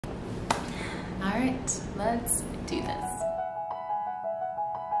All right, let's do this.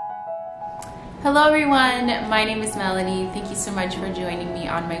 Hello everyone, my name is Melody. Thank you so much for joining me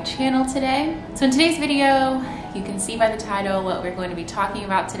on my channel today. So in today's video, you can see by the title what we're going to be talking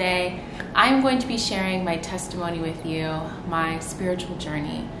about today. I'm going to be sharing my testimony with you, my spiritual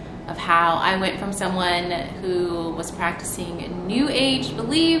journey of how I went from someone who was practicing New Age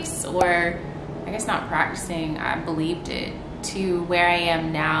beliefs, or I guess not practicing, I believed it, to where I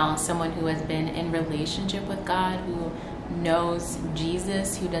am now, someone who has been in relationship with God, who knows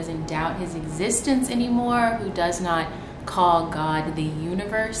Jesus, who doesn't doubt his existence anymore, who does not call God the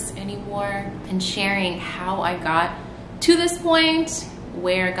universe anymore, and sharing how I got to this point,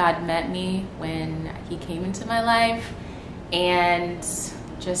 where God met me when he came into my life, and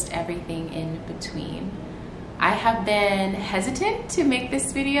just everything in between. I have been hesitant to make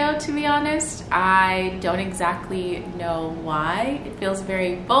this video, to be honest. I don't exactly know why. It feels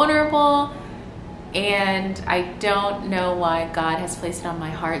very vulnerable, and I don't know why God has placed it on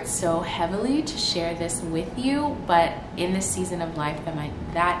my heart so heavily to share this with you, but in this season of life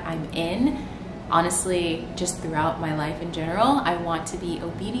that I'm in, honestly, just throughout my life in general, I want to be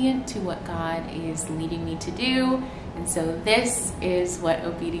obedient to what God is leading me to do. And so this is what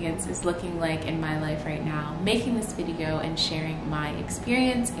obedience is looking like in my life right now, making this video and sharing my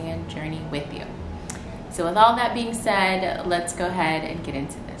experience and journey with you. So with all that being said, let's go ahead and get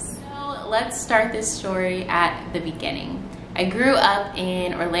into this. So let's start this story at the beginning. I grew up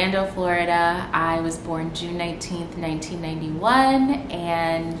in Orlando, Florida. I was born June 19th, 1991,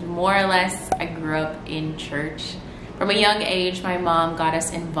 and more or less I grew up in church. From a young age, my mom got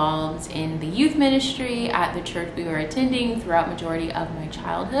us involved in the youth ministry at the church we were attending throughout majority of my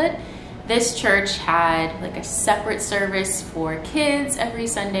childhood. This church had like a separate service for kids every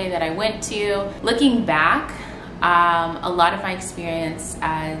Sunday that I went to. Looking back, a lot of my experience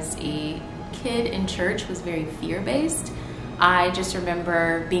as a kid in church was very fear-based. I just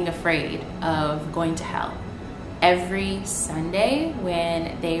remember being afraid of going to hell. Every Sunday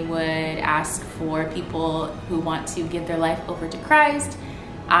when they would ask for people who want to give their life over to Christ,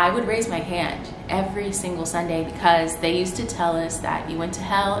 I would raise my hand every single Sunday, because they used to tell us that you went to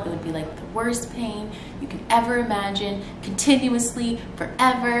hell, it would be like the worst pain you could ever imagine, continuously,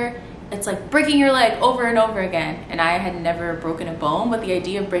 forever. It's like breaking your leg over and over again. And I had never broken a bone, but the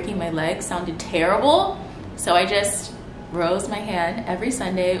idea of breaking my leg sounded terrible. So I just rose my hand every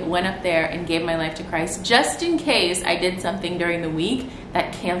Sunday, went up there and gave my life to Christ, just in case I did something during the week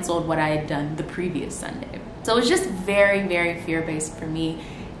that canceled what I had done the previous Sunday. So it was just very, very fear-based for me.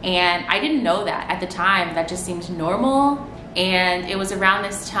 And I didn't know that at the time. That just seemed normal. And it was around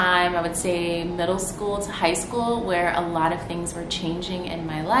this time, I would say middle school to high school, where a lot of things were changing in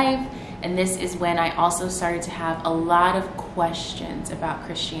my life. And this is when I also started to have a lot of questions about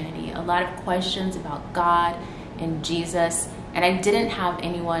Christianity, a lot of questions about God and Jesus, and I didn't have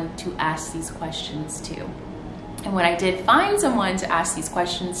anyone to ask these questions to. And when I did find someone to ask these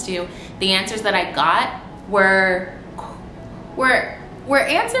questions to, the answers that I got were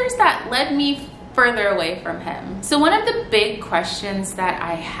answers that led me further away from him. So one of the big questions that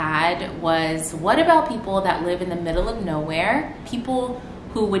I had was, what about people that live in the middle of nowhere, people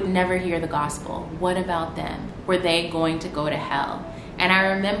who would never hear the gospel? What about them? Were they going to go to hell? And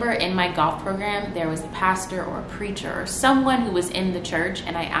I remember in my golf program, there was a pastor or a preacher or someone who was in the church,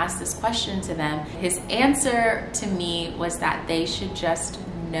 and I asked this question to them. His answer to me was that they should just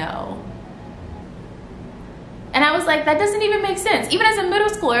know. And I was like, that doesn't even make sense. Even as a middle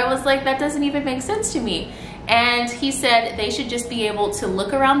schooler, I was like, that doesn't even make sense to me. And he said they should just be able to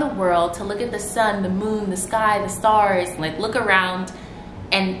look around the world, to look at the sun, the moon, the sky, the stars, like look around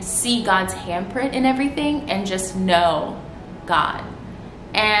and see God's handprint in everything and just know God.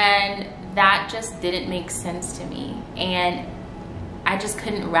 And that just didn't make sense to me. And I just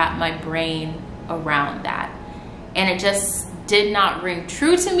couldn't wrap my brain around that. And it just did not ring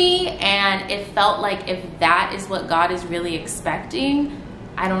true to me. And it felt like if that is what God is really expecting,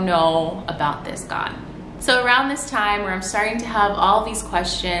 I don't know about this God. So around this time where I'm starting to have all these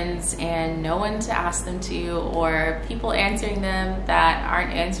questions and no one to ask them to, or people answering them that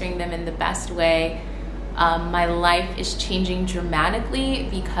aren't answering them in the best way, my life is changing dramatically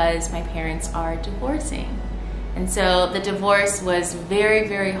because my parents are divorcing. And so the divorce was very,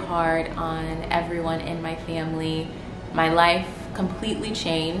 very hard on everyone in my family. My life completely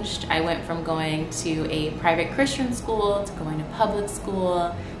changed. I went from going to a private Christian school to going to public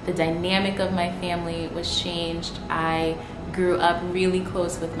school. The dynamic of my family was changed. I grew up really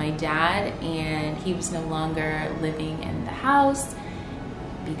close with my dad, and he was no longer living in the house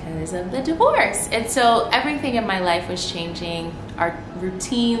because of the divorce. And so everything in my life was changing. our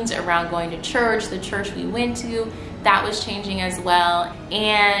routines around going to church, the church we went to, that was changing as well.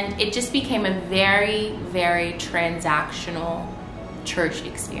 And it just became a very, very transactional church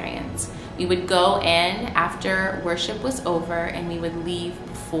experience. We would go in after worship was over and we would leave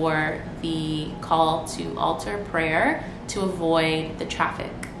before the call to altar prayer to avoid the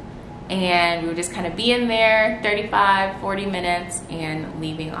traffic. And we would just kind of be in there 35, 40 minutes and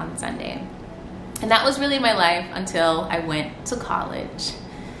leaving on Sunday. And that was really my life until I went to college.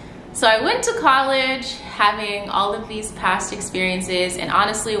 So I went to college having all of these past experiences, and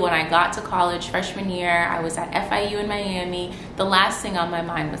honestly, when I got to college freshman year, I was at FIU in Miami. The last thing on my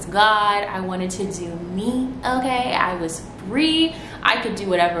mind was God. I wanted to do me, okay? I was free. I could do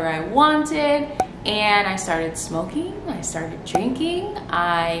whatever I wanted. And I started smoking, I started drinking,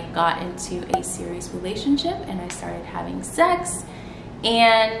 I got into a serious relationship, and I started having sex,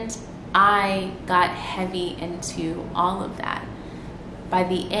 and I got heavy into all of that. By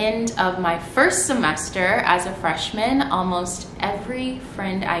the end of my first semester as a freshman, almost every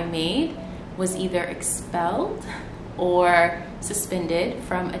friend I made was either expelled or suspended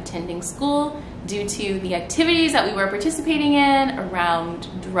from attending school due to the activities that we were participating in around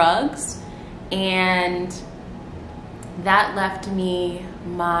drugs. And that left me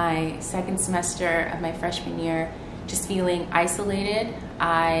my second semester of my freshman year just feeling isolated.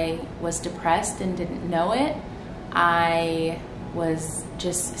 I was depressed and didn't know it. I was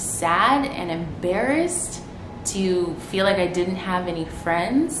just sad and embarrassed to feel like I didn't have any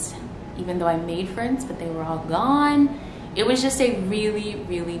friends, even though I made friends, but they were all gone. It was just a really,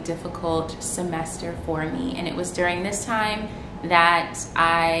 really difficult semester for me. And it was during this time that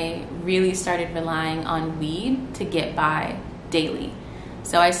I really started relying on weed to get by daily.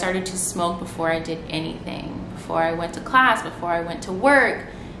 So I started to smoke before I did anything, before I went to class, before I went to work.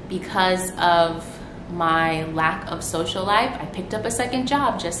 Because of my lack of social life, I picked up a second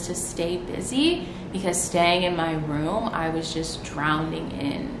job just to stay busy, because staying in my room, I was just drowning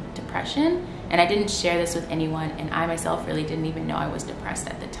in depression. And I didn't share this with anyone, and I myself really didn't even know I was depressed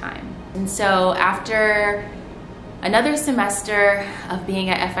at the time. And so after another semester of being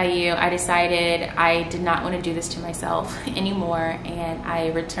at FIU, I decided I did not want to do this to myself anymore, and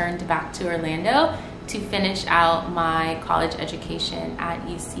I returned back to Orlando to finish out my college education at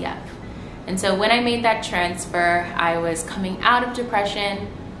UCF. And so when I made that transfer, I was coming out of depression.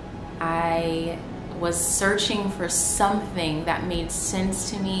 I was searching for something that made sense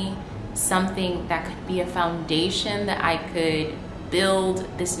to me, something that could be a foundation that I could build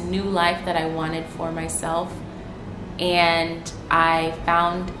this new life that I wanted for myself. And I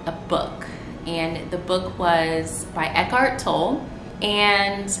found a book, and the book was by Eckhart Tolle.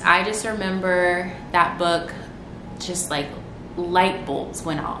 And I just remember that book, just like light bulbs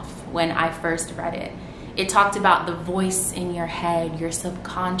went off when I first read it. It talked about the voice in your head, your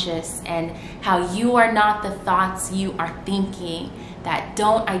subconscious, and how you are not the thoughts you are thinking, that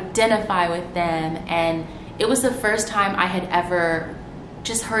don't identify with them. And it was the first time I had ever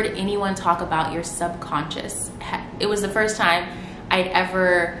just heard anyone talk about your subconscious. It was the first time I'd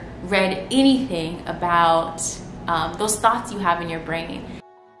ever read anything about those thoughts you have in your brain.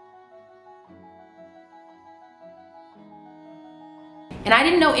 And I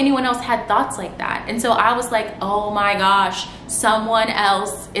didn't know anyone else had thoughts like that. And so I was like, oh my gosh, someone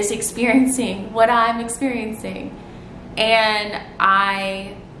else is experiencing what I'm experiencing. And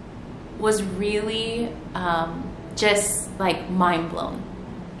I was really just like mind blown.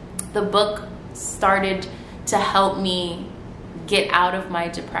 The book started to help me get out of my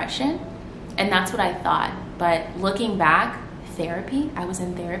depression, and that's what I thought. But looking back, therapy, I was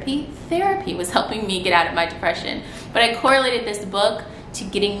in therapy. Therapy was helping me get out of my depression. But I correlated this book to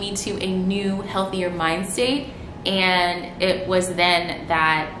getting me to a new, healthier mind state, and it was then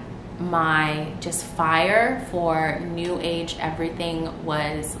that my just fire for new age everything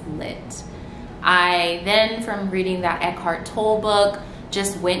was lit. I then, from reading that Eckhart Tolle book,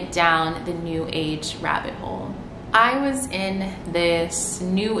 just went down the new age rabbit hole. I was in this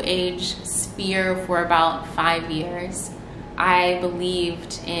new age sphere for about 5 years. I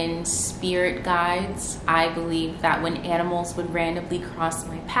believed in spirit guides. I believed that when animals would randomly cross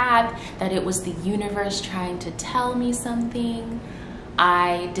my path, that it was the universe trying to tell me something.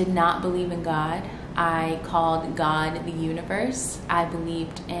 I did not believe in God. I called God the universe. I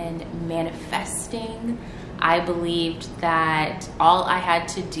believed in manifesting. I believed that all I had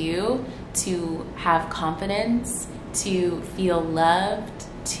to do to have confidence, to feel loved,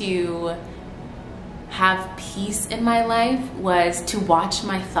 to have peace in my life was to watch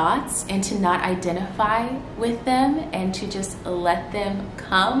my thoughts and to not identify with them, and to just let them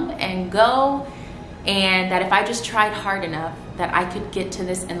come and go. And that if I just tried hard enough, that I could get to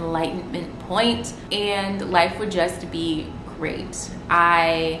this enlightenment point and life would just be great.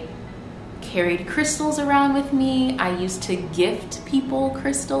 I carried crystals around with me. I used to gift people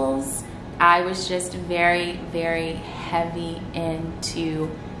crystals. I was just very, very heavy into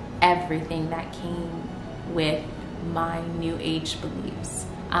everything that came with my new age beliefs.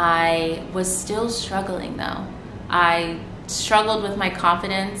 I was still struggling though. I struggled with my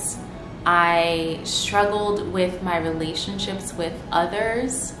confidence. I struggled with my relationships with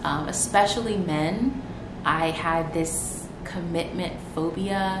others, especially men. I had this commitment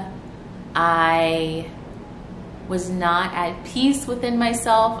phobia. I was not at peace within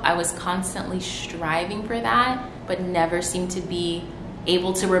myself. I was constantly striving for that, but never seemed to be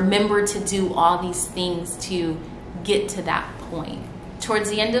able to remember to do all these things to get to that point. Towards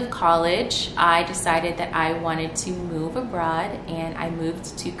the end of college, I decided that I wanted to move abroad, and I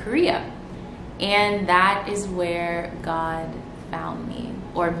moved to Korea. And that is where God found me,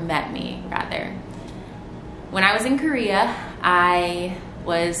 or met me rather. When I was in Korea, I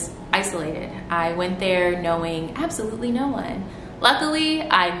was isolated. I went there knowing absolutely no one. Luckily,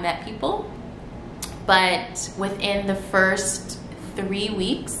 I met people, but within the first 3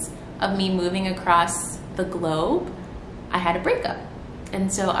 weeks of me moving across the globe, I had a breakup. And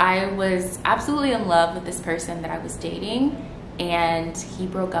so I was absolutely in love with this person that I was dating, and he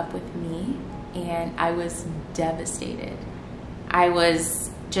broke up with me, and I was devastated. I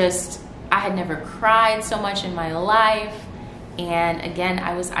had never cried so much in my life. And again,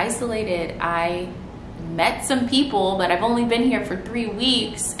 I was isolated. I met some people, but I've only been here for 3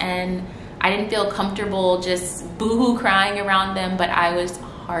 weeks, and I didn't feel comfortable just boohoo crying around them, but I was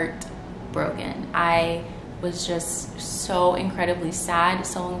heartbroken. I was just so incredibly sad,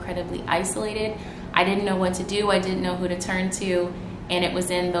 so incredibly isolated. I didn't know what to do. I didn't know who to turn to. And it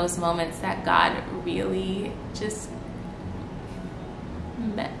was in those moments that God really just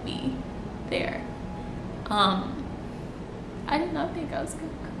met me there. I did not think I was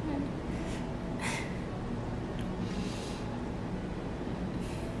gonna cry.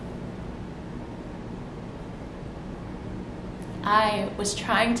 I was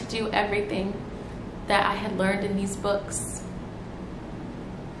trying to do everything that I had learned in these books.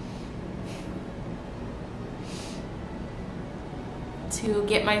 To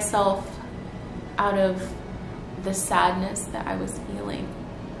get myself out of the sadness that I was feeling.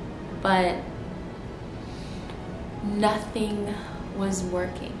 But nothing was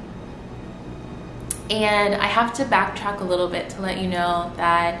working. And I have to backtrack a little bit to let you know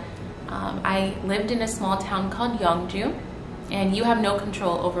that I lived in a small town called Yeongju, and you have no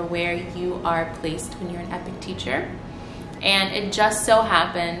control over where you are placed when you're an epic teacher. And it just so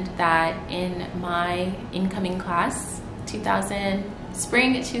happened that in my incoming class,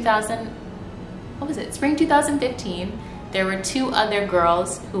 spring 2015, there were 2 other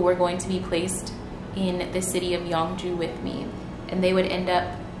girls who were going to be placed in the city of Yeongju with me, and they would end up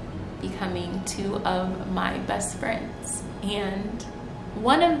becoming 2 of my best friends. And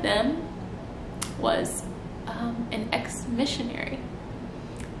one of them was an ex-missionary.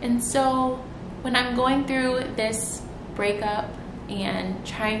 And so when I'm going through this breakup and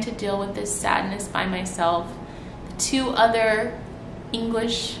trying to deal with this sadness by myself, the 2 other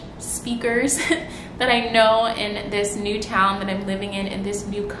English speakers that I know in this new town that I'm living in this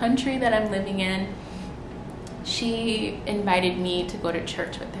new country that I'm living in, she invited me to go to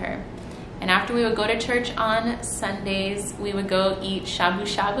church with her. And after we would go to church on Sundays, we would go eat shabu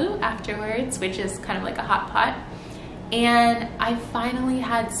shabu afterwards, which is kind of like a hot pot. And I finally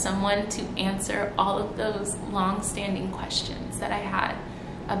had someone to answer all of those long-standing questions that I had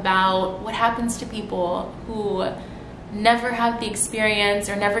about what happens to people who never have the experience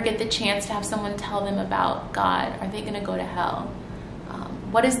or never get the chance to have someone tell them about God. Are they gonna go to hell?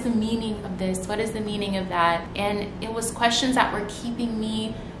 What is the meaning of this? What is the meaning of that? And it was questions that were keeping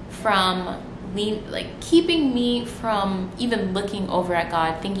me from even looking over at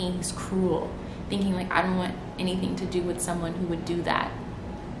God, thinking he's cruel, thinking like I don't want anything to do with someone who would do that.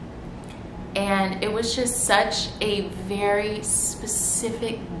 And it was just such a very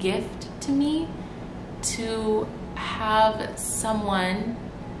specific gift to me to have someone,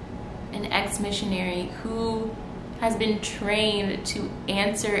 an ex-missionary who has been trained to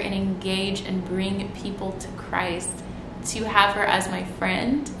answer and engage and bring people to Christ, to have her as my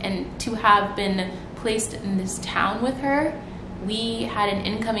friend and to have been placed in this town with her. We had an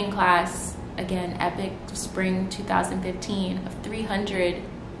incoming class, again, epic spring 2015, of 300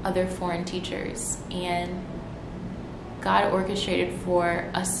 other foreign teachers, and God orchestrated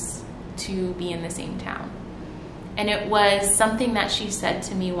for us to be in the same town. And it was something that she said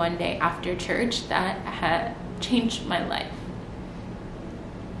to me one day after church that had changed my life.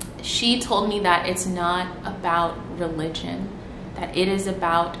 she told me that it's not about religion, that it is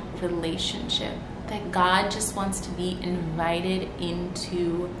about relationship, that God just wants to be invited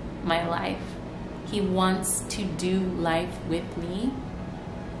into my life. He wants to do life with me,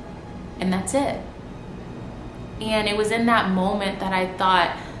 and that's it. And it was in that moment that I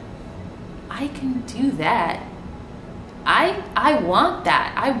thought, I can do that. I want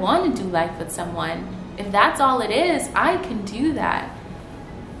that. I want to do life with someone. If that's all it is, I can do that.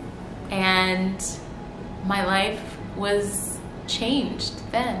 And my life was changed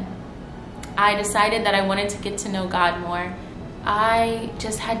then. I decided that I wanted to get to know God more. I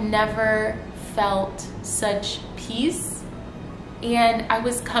just had never felt such peace, and I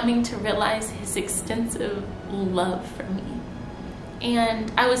was coming to realize his extensive love for me.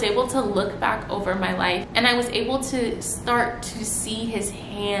 And I was able to look back over my life, and I was able to start to see his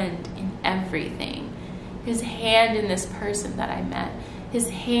hand in everything. His hand in this person that I met, his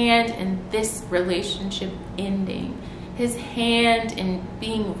hand in this relationship ending, his hand in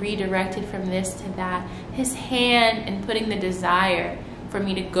being redirected from this to that, his hand in putting the desire for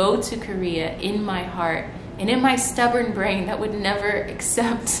me to go to Korea in my heart and in my stubborn brain that would never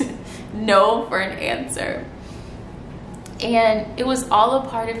accept no for an answer. And it was all a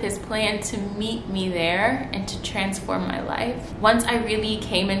part of his plan to meet me there and to transform my life. Once I really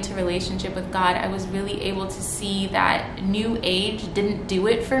came into relationship with God, I was really able to see that New Age didn't do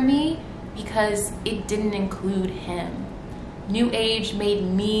it for me because it didn't include him. New Age made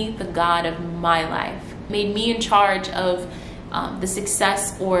me the God of my life, made me in charge of the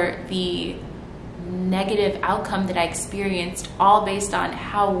success or the negative outcome that I experienced, all based on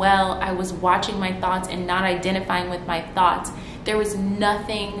how well I was watching my thoughts and not identifying with my thoughts. There was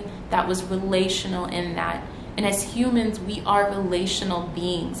nothing that was relational in that. And as humans, we are relational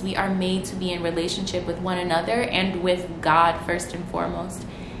beings. We are made to be in relationship with one another and with God first and foremost.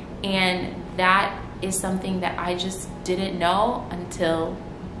 And that is something that I just didn't know until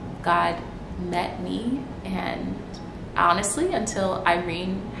God met me, and honestly, until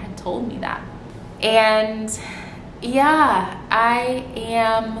Irene had told me that. And yeah, I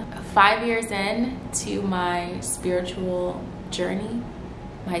am 5 years in to my spiritual journey,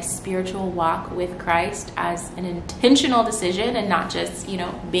 my spiritual walk with Christ as an intentional decision, and not just,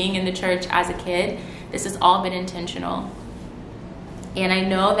 being in the church as a kid. This has all been intentional. And I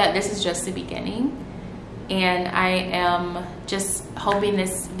know that this is just the beginning. And I am just hoping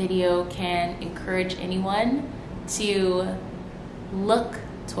this video can encourage anyone to look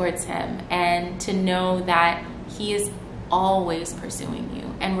towards him and to know that he is always pursuing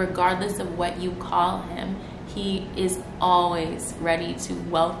you. And regardless of what you call him, he is always ready to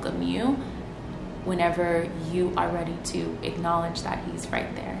welcome you whenever you are ready to acknowledge that he's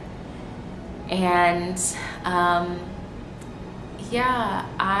right there. And yeah,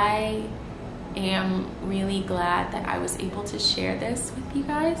 I am really glad that I was able to share this with you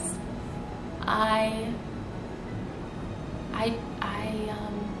guys.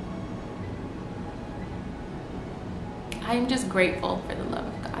 I'm just grateful for the love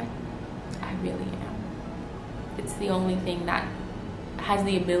of God. I really am. It's the only thing that has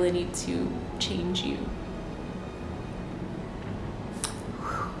the ability to change you.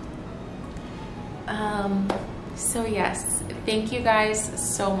 So yes, thank you guys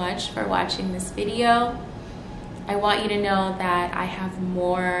so much for watching this video. I want you to know that I have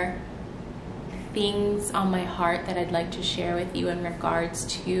more things on my heart that I'd like to share with you in regards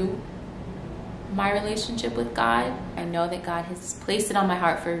to my relationship with God. I know that God has placed it on my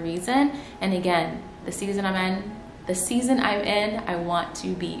heart for a reason. And again, the season I'm in, I want to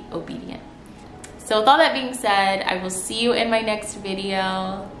be obedient. So with all that being said, I will see you in my next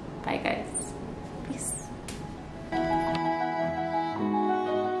video. Bye guys.